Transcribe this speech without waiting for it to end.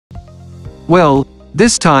Well,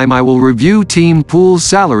 this time I will review Team Pool's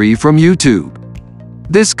salary from YouTube.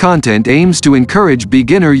 This content aims to encourage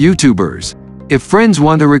beginner YouTubers. If friends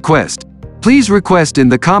want a request, please request in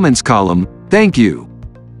the comments column. Thank you.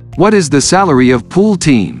 What is the salary of Pool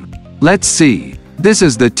Team? Let's see. This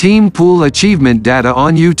is the Team Pool achievement data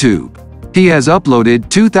on YouTube. He has uploaded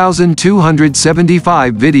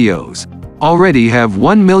 2,275 videos. Already have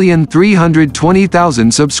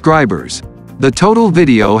 1,320,000 subscribers. The total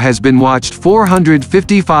video has been watched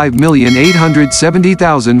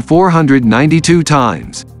 455,870,492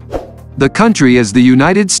 times. The country is the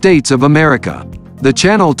United States of America. The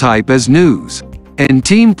channel type is news. And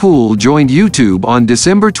Team Pool joined YouTube on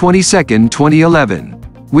December 22, 2011.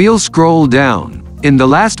 We'll scroll down. In the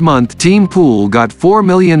last month, Team Pool got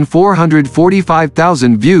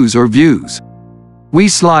 4,445,000 views. We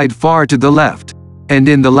slide far to the left. And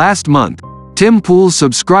in the last month, Team Pool's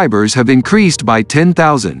subscribers have increased by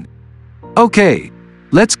 10,000. Okay,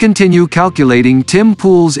 let's continue calculating Team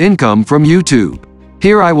Pool's income from YouTube.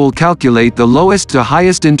 Here I will calculate the lowest to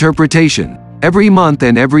highest interpretation, every month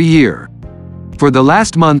and every year. For the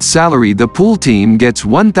last month's salary, the Pool Team gets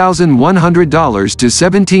 $1,100 to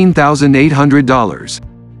 $17,800.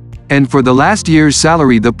 And for the last year's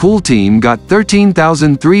salary, the Pool Team got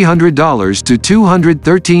 $13,300 to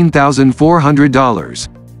 $213,400.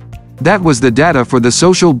 That was the data for the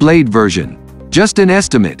Social Blade version. Just an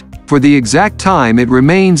estimate. For the exact time it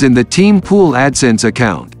remains in the Team Pool AdSense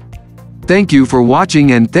account. Thank you for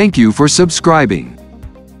watching and thank you for subscribing.